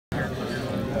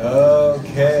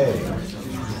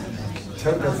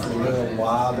took us a little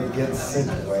while to get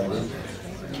situated.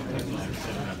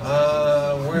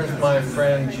 Where's my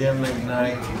friend Jim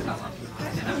McKnight?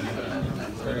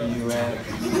 Where are you at?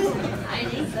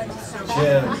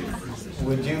 Jim,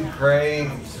 would you pray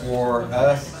for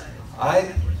us?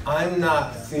 I'm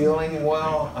not feeling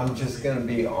well. I'm just going to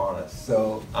be honest.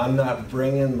 So I'm not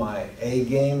bringing my A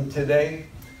game today,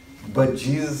 but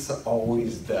Jesus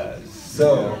always does.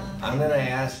 So I'm going to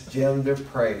ask Jim to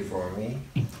pray for me,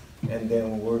 and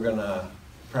then we're going to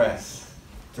press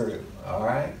through. All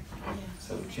right?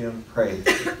 So Jim, pray.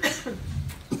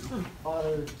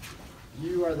 Father,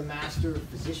 you are the master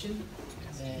physician,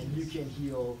 and you can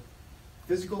heal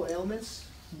physical ailments,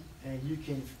 and you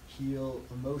can heal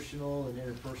emotional and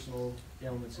interpersonal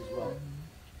ailments as well.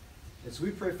 And so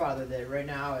we pray, Father, that right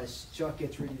now as Chuck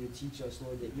gets ready to teach us,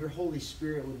 Lord, that your Holy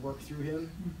Spirit would work through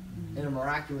him in a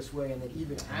miraculous way, and that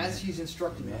even as he's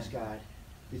instructing us, God,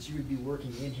 that you would be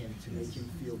working in him to make him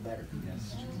feel better.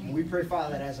 And we pray,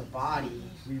 Father, that as a body,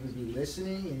 we would be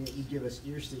listening, and that you give us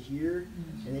ears to hear,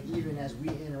 and that even as we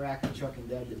interact with Chuck and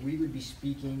Deb, that we would be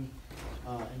speaking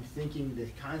and thinking the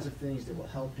kinds of things that will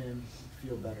help him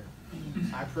feel better.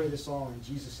 I pray this all in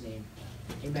Jesus' name.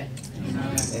 Amen.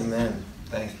 Amen.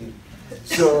 Thank you.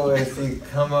 So if you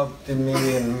come up to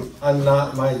me and I'm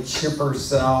not my chipper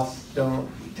self, don't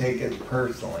take it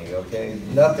personally, okay?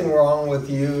 Nothing wrong with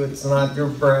you. It's not your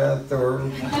breath or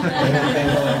anything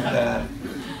like that.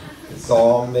 It's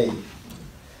all me.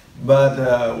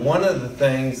 But one of the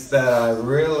things that I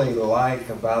really like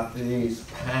about these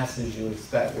passages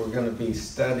that we're going to be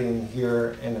studying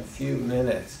here in a few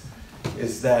minutes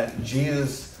is that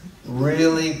Jesus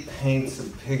really paints a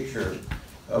picture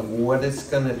of what it's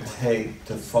going to take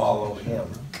to follow him,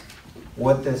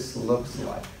 what this looks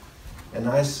like. And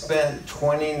I spent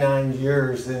 29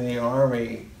 years in the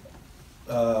Army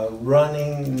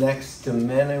running next to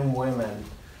men and women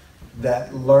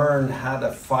that learned how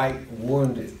to fight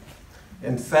wounded.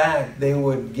 In fact, they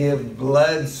would give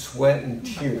blood, sweat, and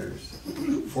tears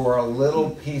for a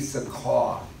little piece of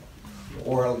cloth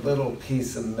or a little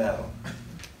piece of metal.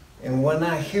 And when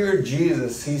I hear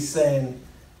Jesus, he's saying,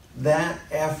 that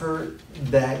effort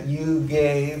that you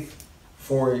gave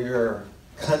for your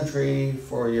country,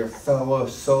 for your fellow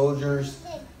soldiers,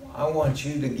 I want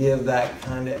you to give that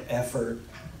kind of effort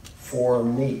for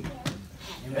me.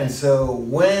 And so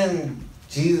when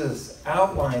Jesus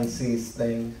outlines these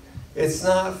things, it's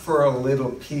not for a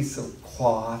little piece of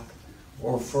cloth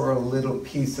or for a little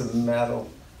piece of metal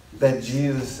that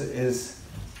Jesus is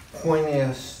pointing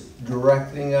us,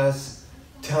 directing us,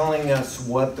 telling us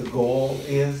what the goal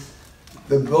is.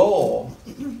 The goal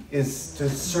is to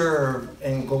serve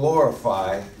and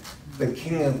glorify the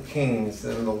King of Kings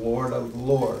and the Lord of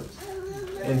Lords.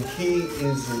 And he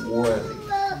is worthy.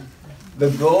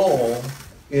 The goal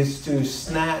is to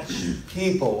snatch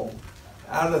people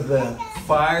out of the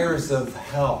fires of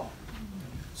hell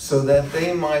so that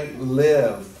they might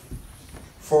live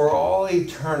for all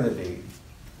eternity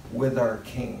with our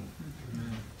King.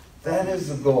 That is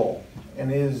the goal,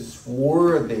 and it is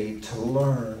worthy to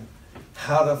learn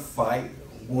how to fight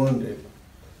wounded.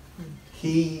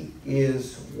 He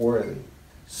is worthy.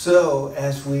 So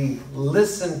as we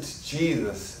listen to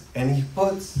Jesus, and he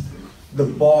puts the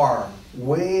bar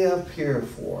way up here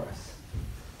for us,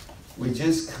 we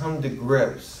just come to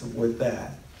grips with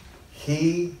that.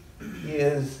 He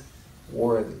is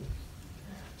worthy.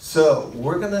 So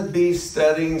we're going to be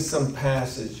studying some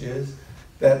passages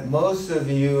that most of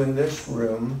you in this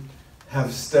room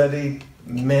have studied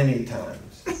many times.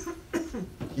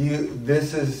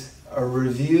 This is a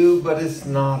review, but it's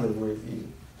not a review.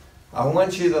 I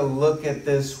want you to look at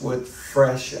this with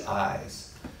fresh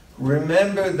eyes.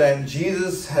 Remember that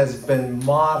Jesus has been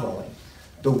modeling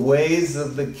the ways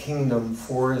of the kingdom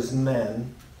for his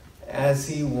men as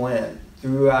he went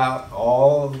throughout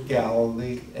all of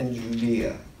Galilee and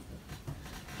Judea.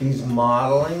 He's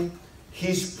modeling,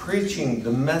 he's preaching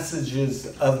the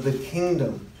messages of the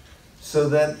kingdom so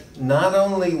that not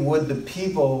only would the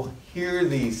people hear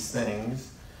these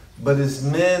things, but his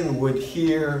men would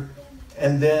hear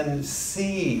and then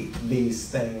see these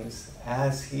things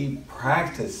as he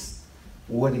practiced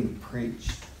what he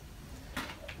preached.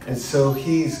 And so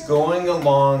he's going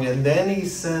along, and then he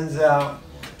sends out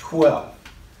 12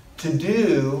 to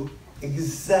do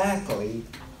exactly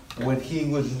what he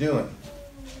was doing.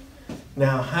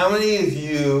 Now, how many of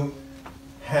you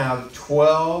have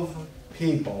 12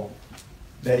 people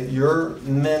that you're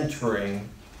mentoring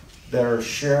that are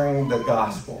sharing the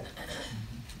gospel?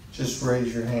 Just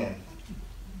raise your hand.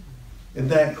 Isn't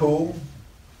that cool?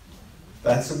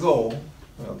 That's a goal,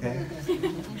 okay?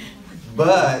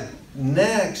 But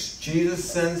next, Jesus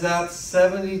sends out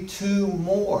 72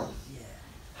 more.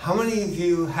 How many of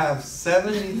you have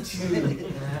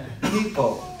 72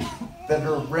 people that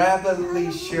are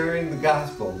rapidly sharing the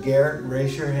gospel? Garrett,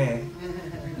 raise your hand.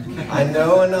 I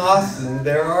know in Austin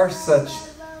there are such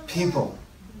people.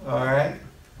 All right?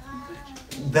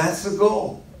 That's the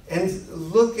goal. And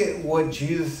look at what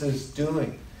Jesus is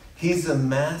doing. He's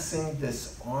amassing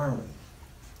this army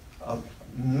of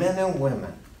men and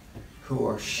women who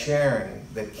are sharing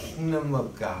the kingdom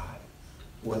of God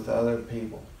with other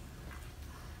people.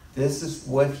 This is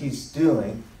what he's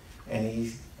doing, and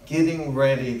he's getting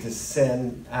ready to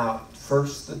send out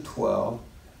first the 12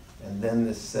 and then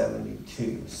the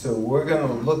 72. So we're going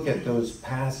to look at those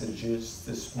passages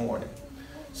this morning.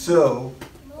 So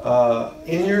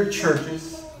in your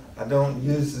churches, I don't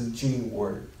use the G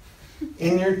word.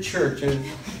 In your churches,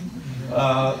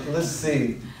 let's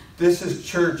see. This is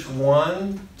church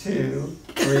 1, 2,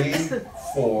 3,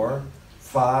 4,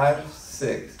 5,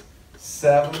 6,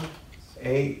 7,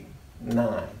 8,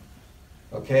 9.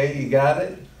 Okay, you got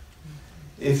it?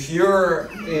 If you're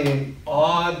an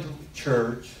odd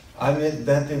church, I mean,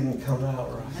 that didn't come out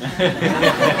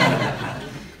right.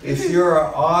 If you're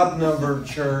an odd number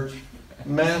church,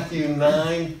 Matthew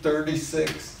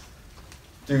 9:36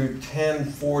 through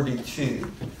 10:42.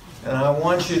 And I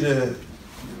want you to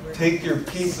take your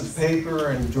piece of paper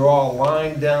and draw a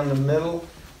line down the middle.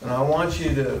 And I want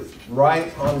you to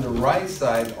write on the right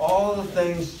side all the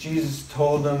things Jesus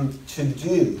told them to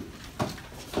do.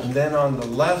 And then on the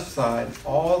left side,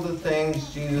 all the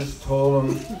things Jesus told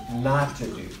them not to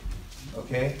do.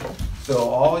 Okay? So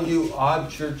all you odd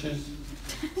churches,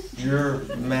 you're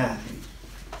Matthew.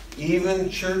 Even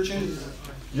churches,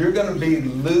 you're going to be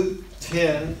Luke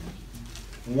 10,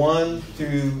 1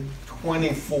 through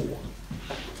 24.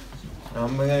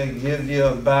 I'm going to give you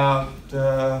about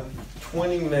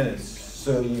 20 minutes.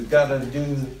 So you've got to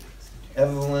do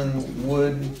Evelyn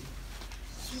Wood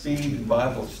Speed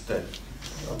Bible Study.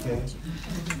 Okay?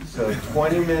 So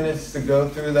 20 minutes to go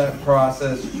through that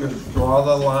process. Just draw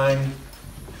the line,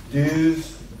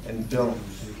 do's and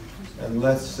don'ts. And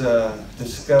let's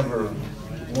discover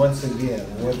once again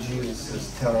what Jesus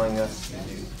is telling us to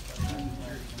do.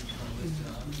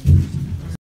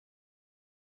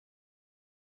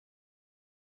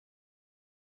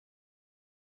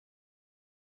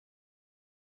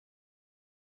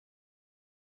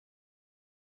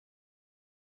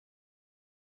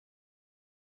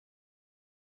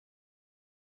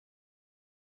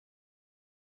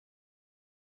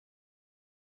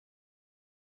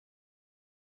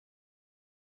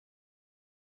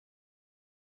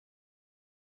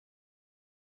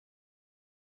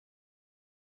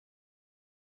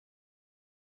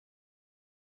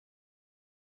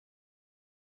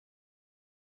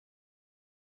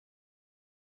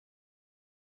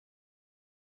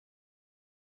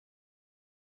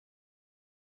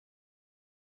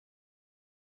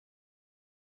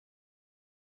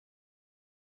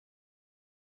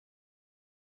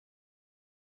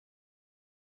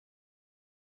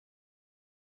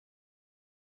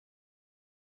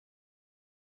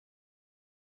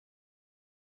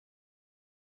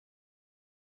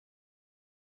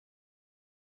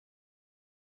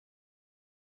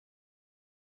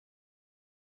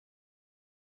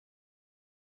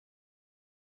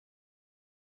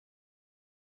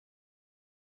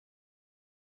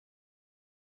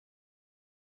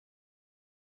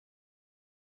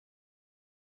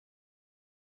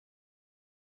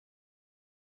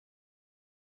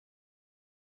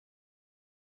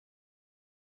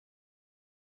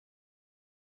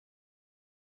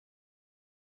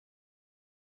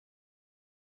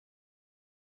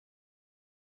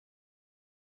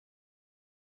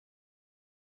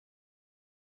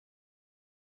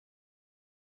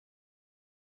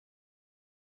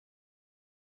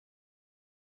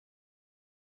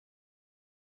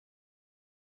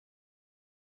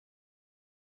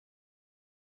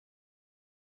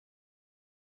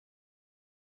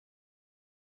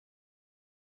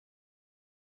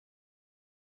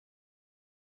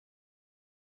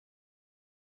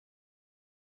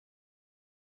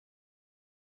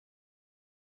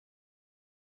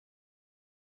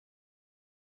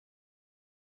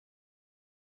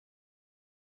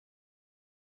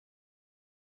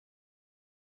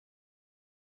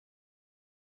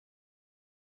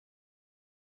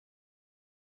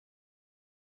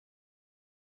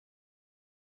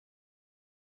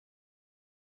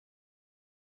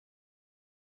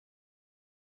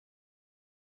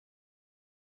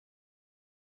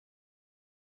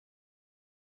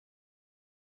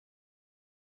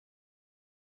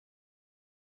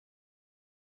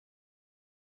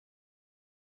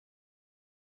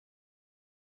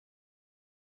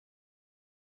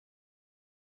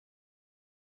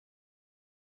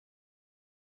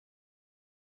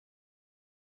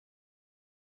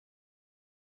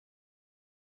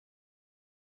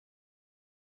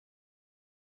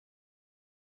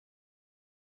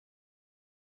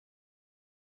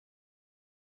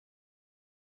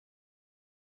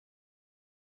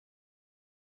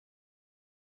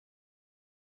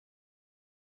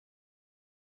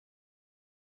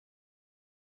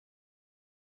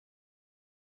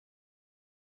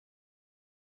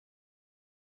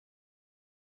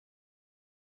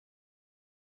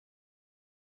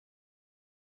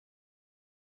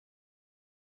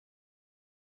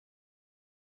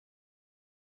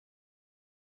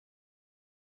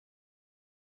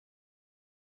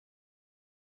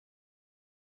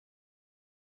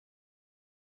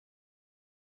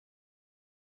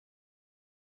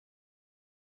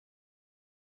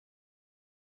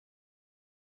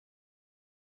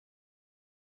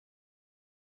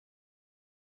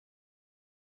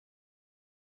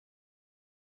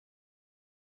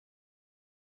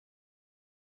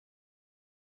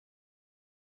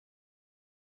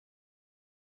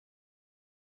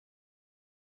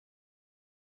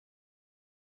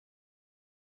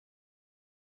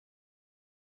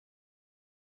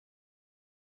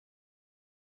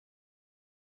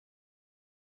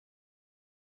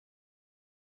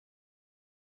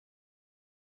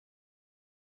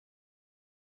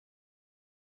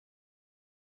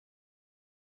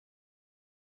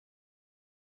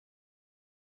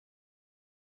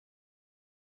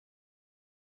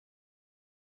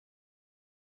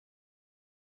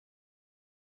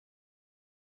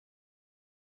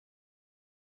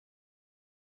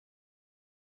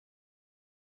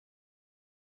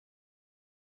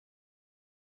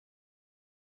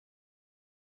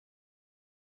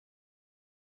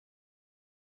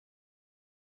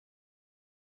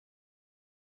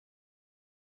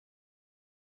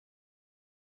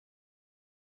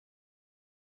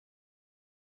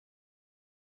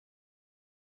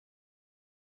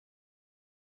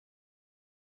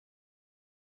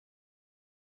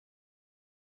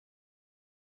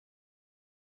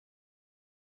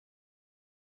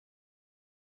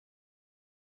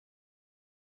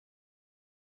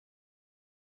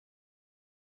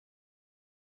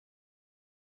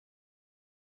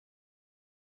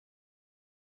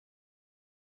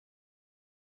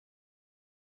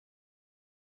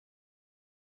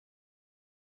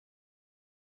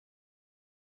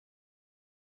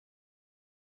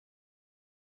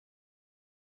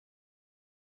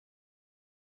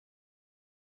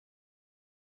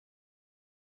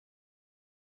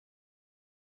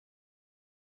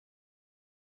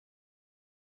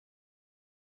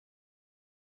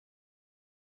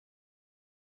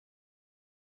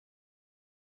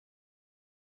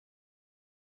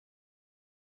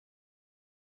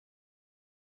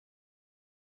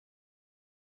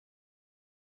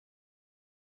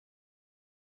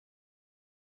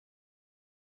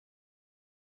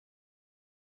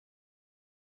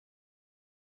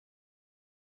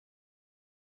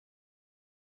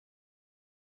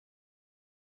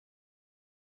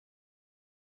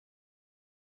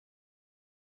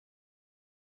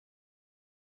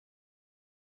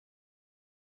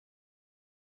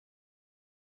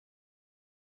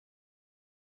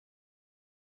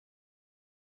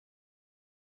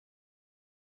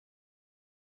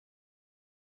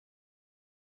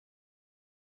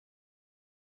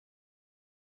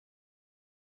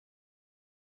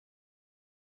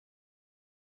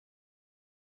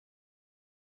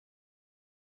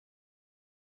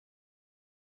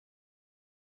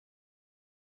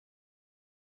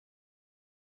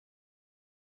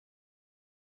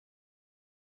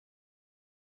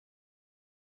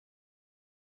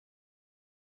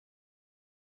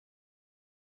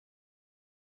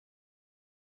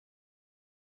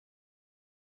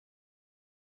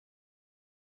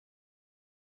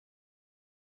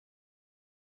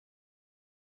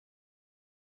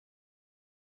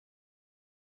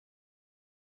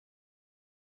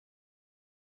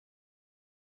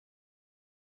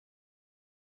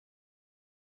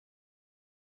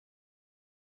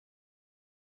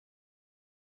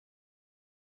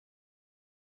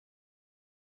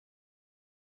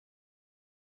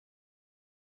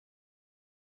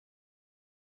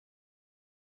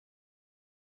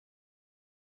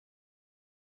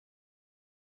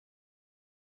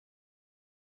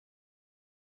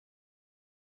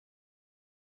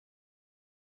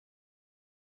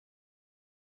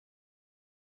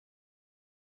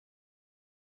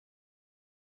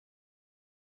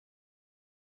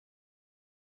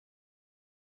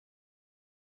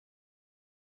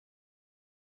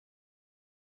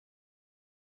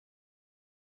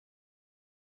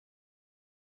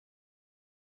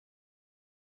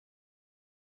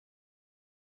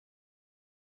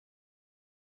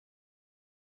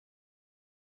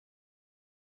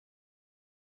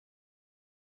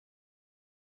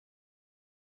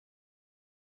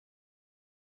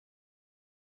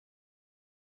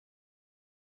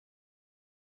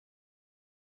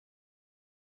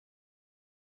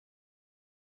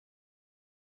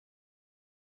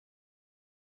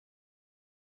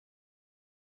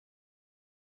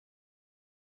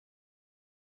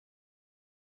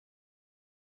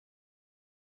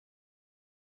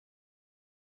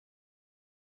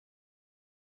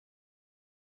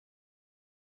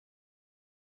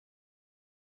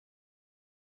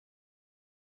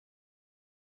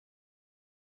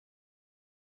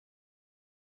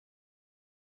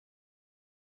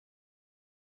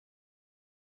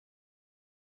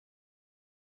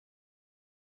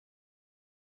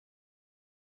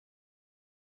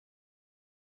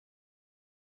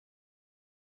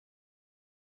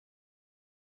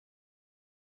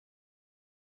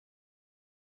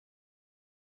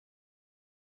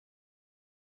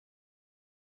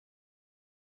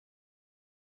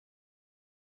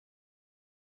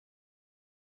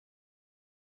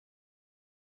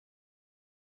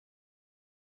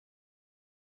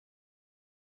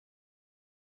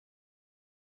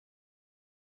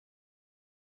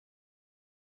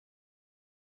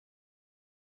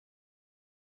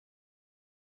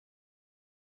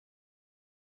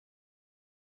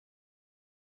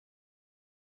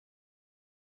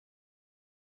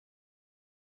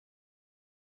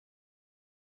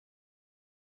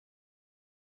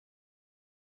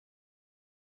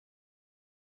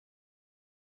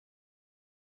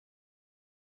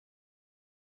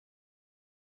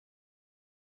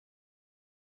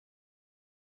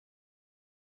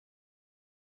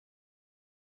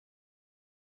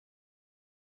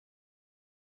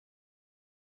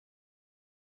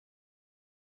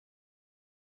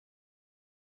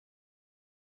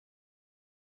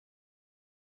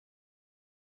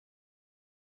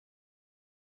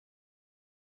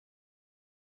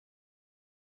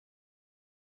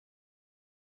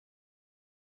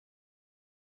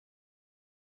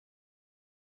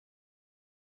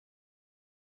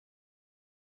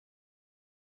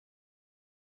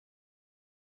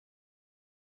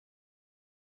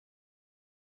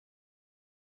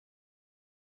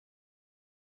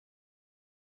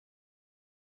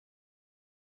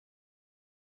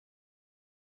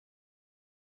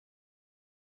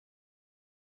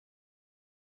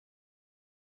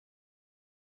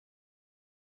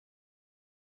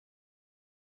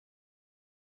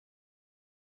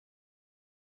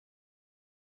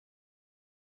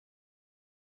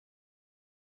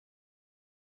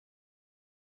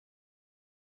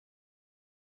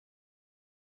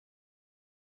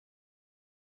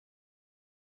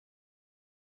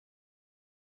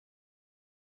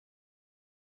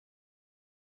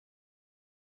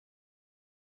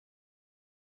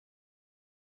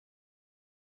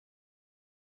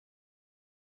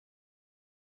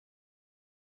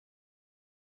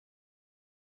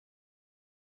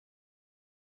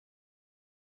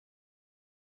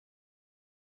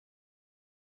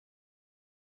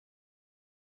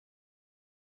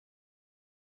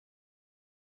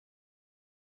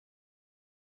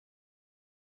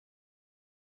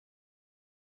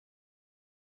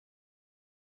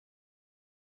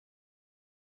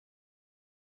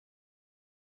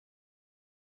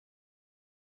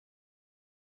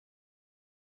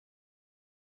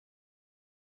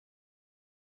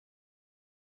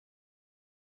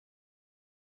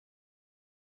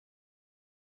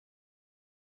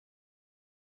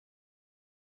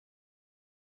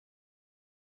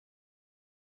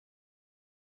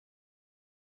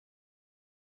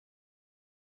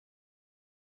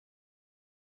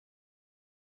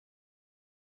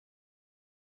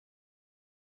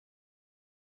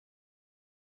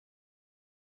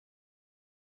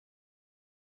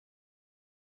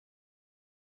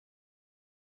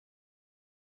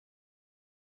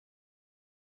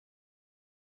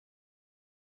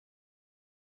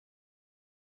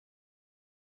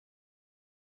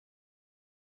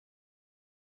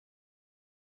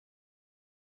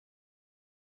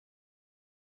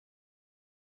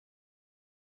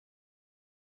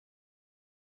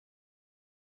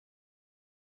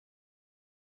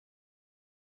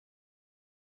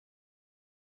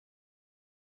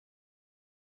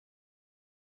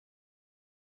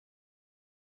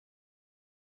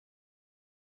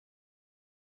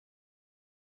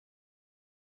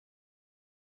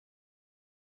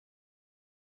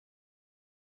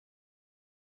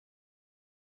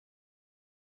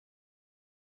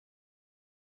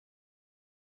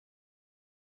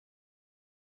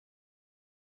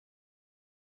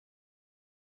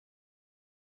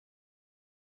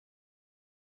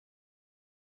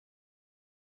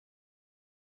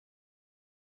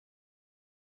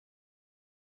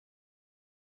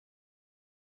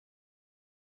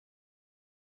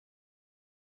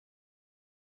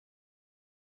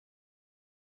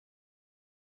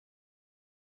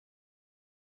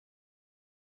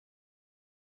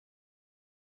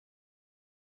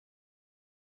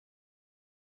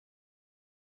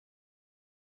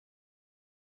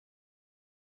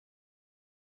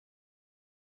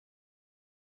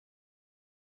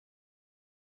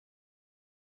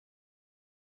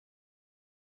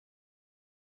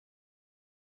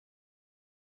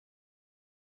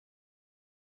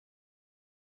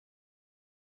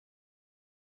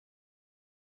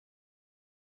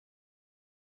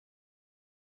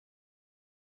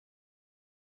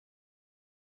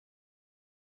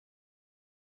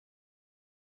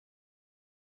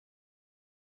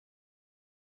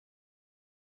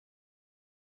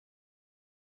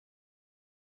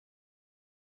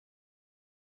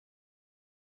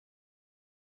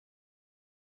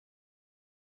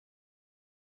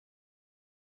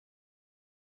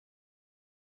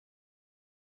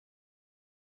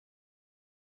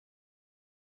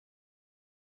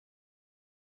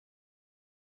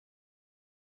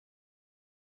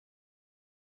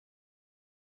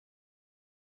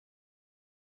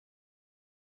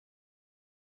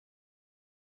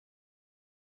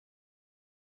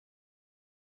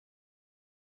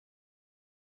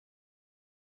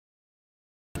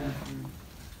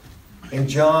 In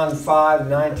John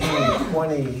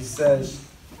 5:19-20, he says,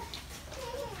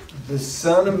 the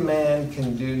Son of Man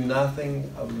can do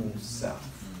nothing of himself.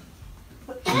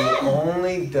 He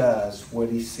only does what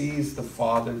he sees the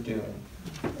Father doing.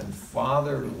 And the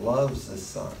Father loves the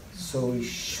Son, so he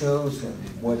shows him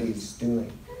what he's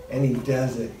doing. And he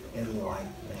does it in like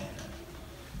manner.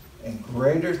 And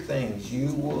greater things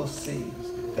you will see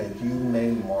that you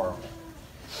may marvel.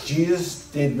 Jesus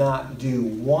did not do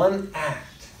one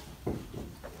act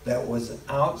that was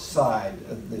outside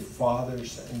of the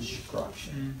Father's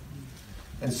instruction.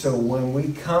 And so when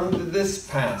we come to this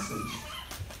passage,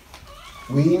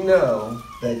 we know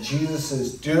that Jesus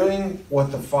is doing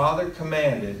what the Father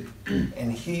commanded,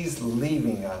 and he's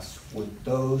leaving us with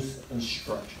those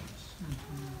instructions.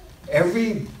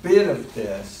 Every bit of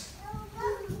this,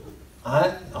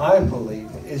 I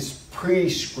believe, is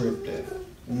prescriptive,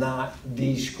 not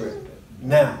descriptive.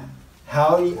 Now,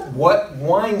 what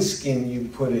wineskin you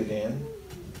put it in,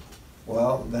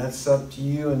 well, that's up to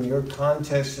you and your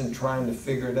context and trying to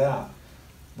figure it out.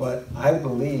 But I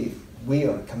believe we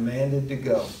are commanded to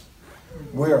go.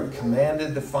 We are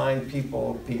commanded to find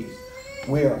people of peace.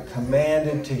 We are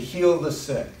commanded to heal the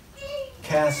sick,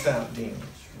 cast out demons,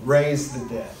 raise the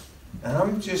dead. And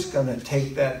I'm just going to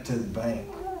take that to the bank.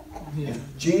 If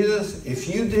Jesus,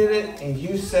 if you did it and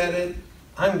you said it,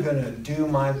 I'm going to do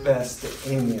my best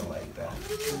to emulate that.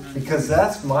 Because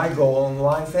that's my goal in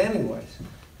life anyways.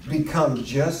 Become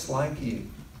just like you.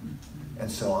 And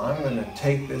so I'm going to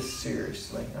take this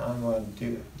seriously. I'm going to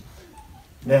do it.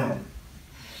 Now,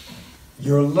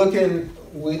 you're looking,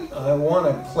 I want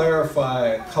to clarify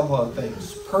a couple of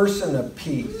things. Person of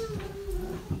peace.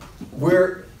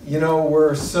 We're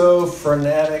so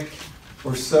frenetic.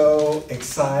 We're so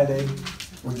excited.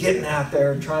 We're getting out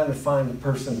there trying to find a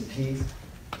person of peace.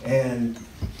 And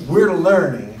we're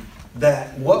learning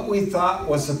that what we thought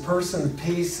was a person of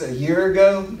peace a year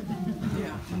ago,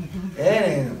 it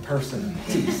ain't a person of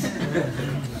peace.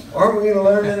 Aren't we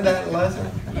learning that lesson?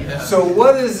 Yeah. So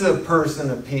what is a person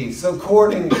of peace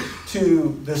according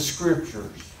to the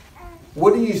Scriptures?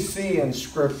 What do you see in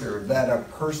Scripture that a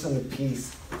person of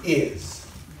peace is?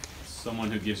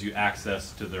 Someone who gives you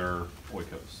access to their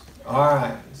oikos. All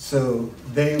right. So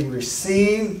they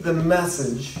receive the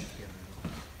message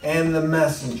and the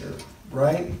messenger,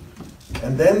 right?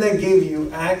 And then they give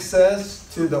you access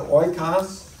to the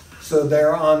oikos, so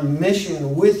they're on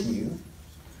mission with you,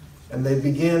 and they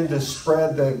begin to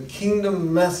spread the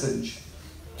kingdom message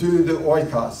through the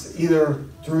oikos, either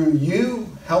through you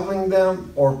helping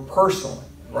them or personally,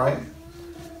 right?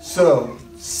 So,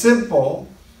 simple,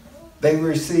 they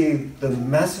receive the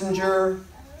messenger,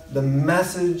 the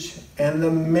message, and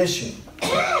the mission.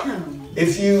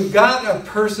 If you've got a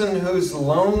person who's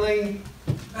lonely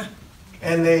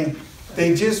and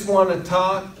they just want to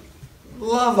talk,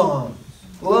 love on them.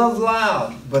 Love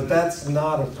loud. But that's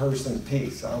not a person of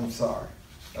peace. I'm sorry.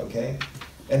 Okay?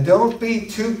 And don't be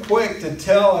too quick to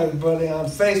tell everybody on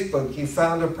Facebook you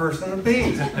found a person of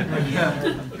peace.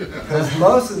 Because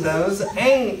most of those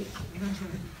ain't.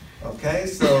 Okay?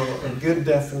 So a good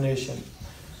definition.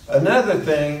 Another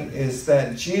thing is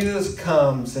that Jesus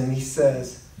comes and he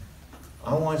says,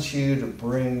 I want you to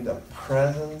bring the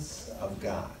presence of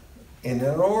God. And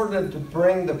in order to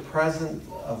bring the presence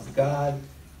of God,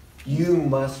 you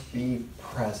must be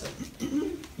present.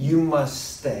 You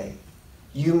must stay.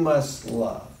 You must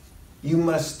love. You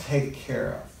must take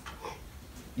care of.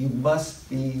 You must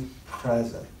be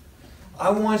present.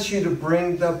 I want you to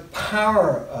bring the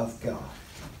power of God.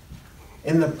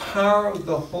 In the power of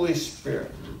the Holy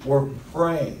Spirit, we're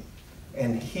praying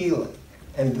and healing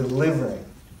and delivering.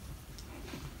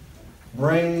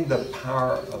 Bring the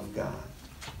power of God.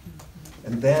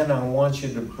 And then I want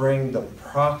you to bring the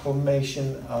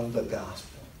proclamation of the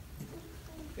gospel.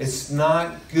 It's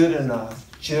not good enough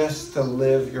just to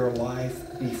live your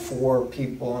life before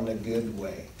people in a good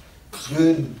way.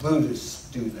 Good Buddhists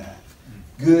do that.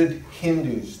 Good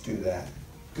Hindus do that.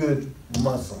 Good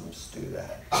Muslims do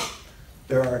that.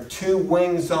 There are two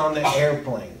wings on the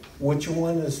airplane. Which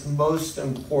one is most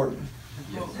important?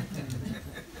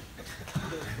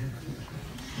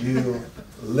 You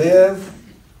live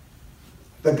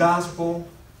the gospel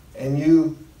and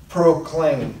you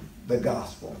proclaim the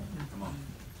gospel.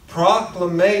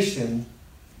 Proclamation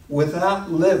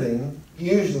without living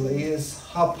usually is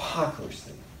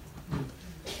hypocrisy.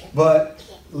 But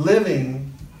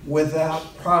living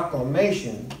without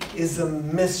proclamation is a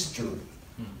mystery.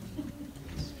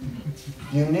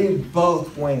 You need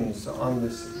both wings on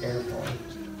this airplane.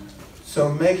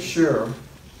 So make sure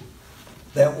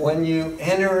that when you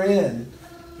enter in,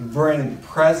 you bring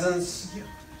presence,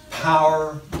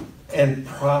 power, and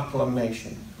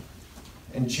proclamation.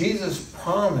 And Jesus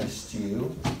promised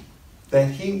you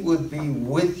that he would be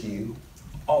with you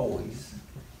always,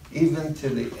 even to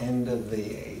the end of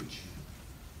the age.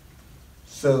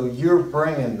 So you're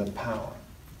bringing the power.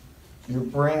 You're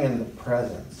bringing the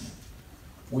presence.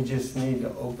 We just need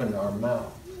to open our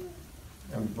mouth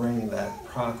and bring that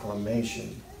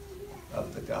proclamation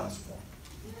of the gospel.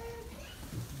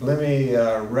 Let me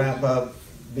wrap up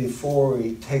before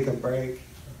we take a break.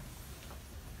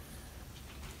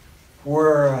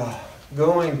 We're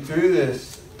going through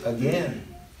this again.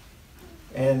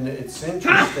 And it's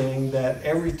interesting that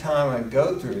every time I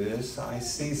go through this, I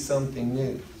see something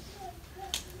new.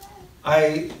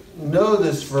 I know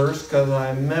this verse because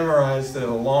I memorized it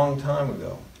a long time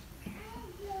ago.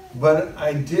 But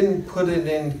I didn't put it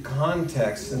in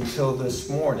context until this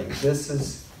morning. This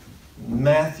is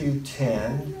Matthew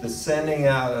 10, the sending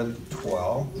out of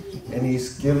 12, and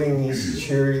he's giving his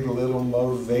cheery little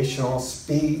motivational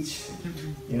speech.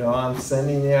 You know, I'm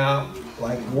sending you out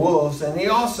like wolves. And he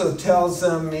also tells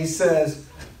them, he says,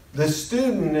 the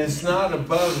student is not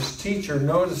above his teacher,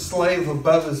 nor the slave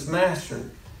above his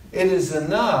master. It is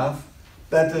enough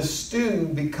that the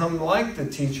student become like the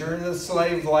teacher and the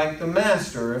slave like the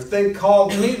master. If they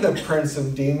called me the prince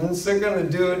of demons, they're going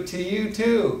to do it to you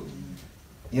too.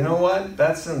 You know what?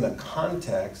 That's in the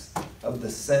context of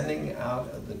the sending out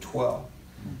of the 12.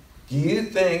 Do you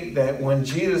think that when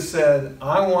Jesus said,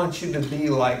 I want you to be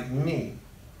like me,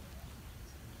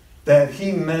 that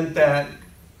he meant that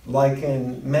like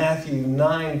in Matthew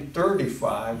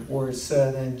 9:35, where it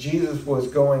said, and Jesus was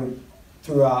going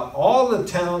throughout all the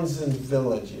towns and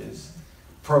villages,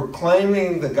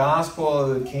 proclaiming the gospel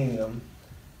of the kingdom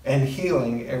and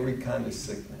healing every kind of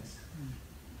sickness.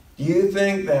 Do you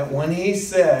think that when he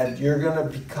said you're going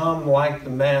to become like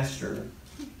the master,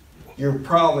 you're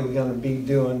probably going to be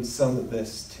doing some of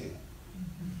this too?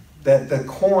 That the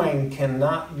coin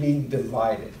cannot be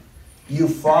divided. You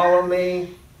follow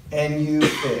me and you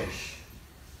fish.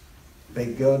 They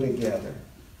go together.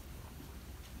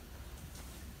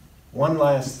 One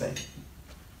last thing.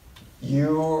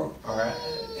 You are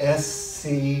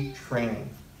SC training.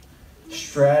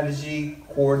 Strategy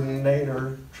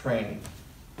Coordinator Training.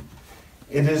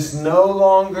 It is no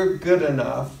longer good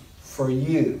enough for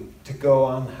you to go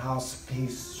on house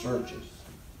peace searches.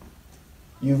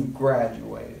 You've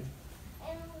graduated.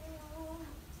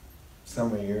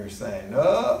 Some of you are saying,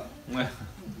 oh,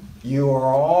 you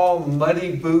are all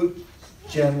muddy boot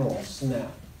generals now.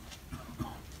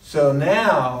 So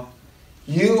now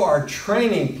you are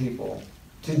training people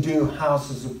to do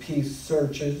houses of peace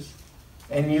searches,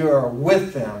 and you are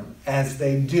with them as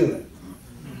they do it.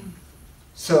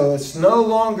 So it's no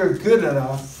longer good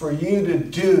enough for you to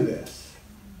do this.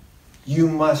 You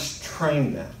must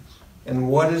train them. And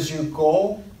what is your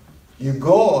goal? Your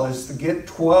goal is to get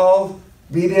 12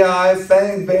 beady-eyed,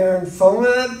 fang-bearing,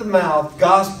 foaming at the mouth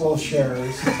gospel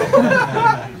sharers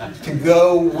to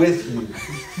go with you.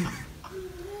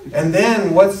 And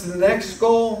then what's the next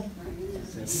goal?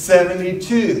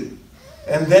 72.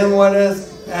 And then what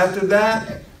is after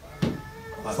that?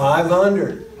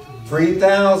 500,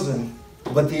 3,000.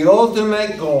 But the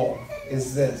ultimate goal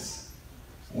is this.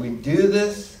 We do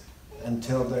this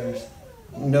until there's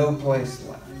no place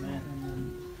left.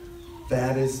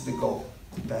 That is the goal.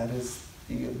 That is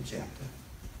the objective.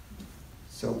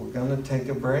 So we're going to take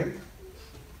a break.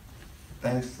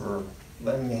 Thanks for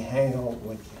letting me hang out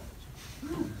with you.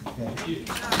 Okay.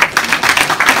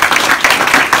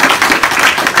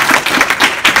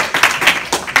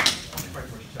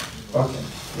 Okay,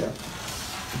 yeah.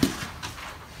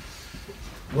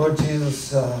 Lord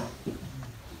Jesus,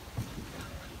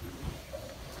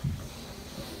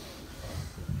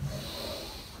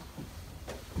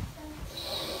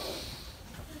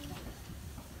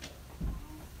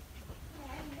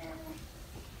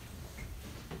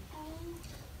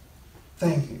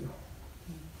 thank you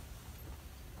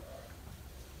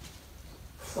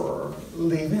for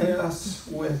leaving us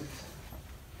with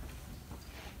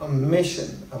a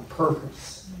mission, a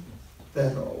purpose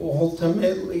that will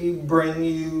ultimately bring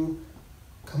you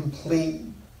complete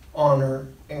honor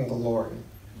and glory.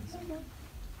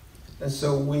 And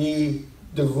so we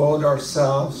devote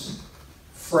ourselves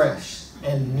fresh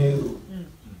and new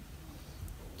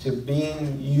to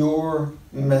being your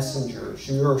messengers,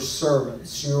 your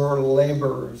servants, your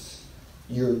laborers,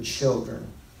 your children.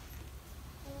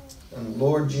 And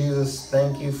Lord Jesus,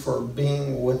 thank you for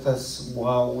being with us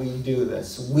while we do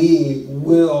this. We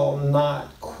will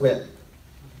not quit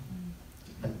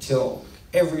until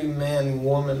every man,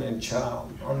 woman, and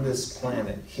child on this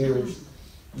planet hears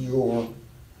your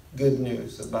good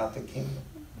news about the kingdom.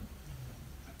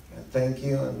 Thank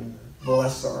you, and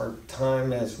bless our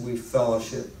time as we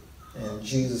fellowship. In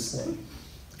Jesus' name,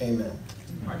 amen.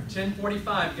 All right,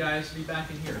 10:45, guys. Be back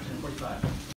in here, 10:45.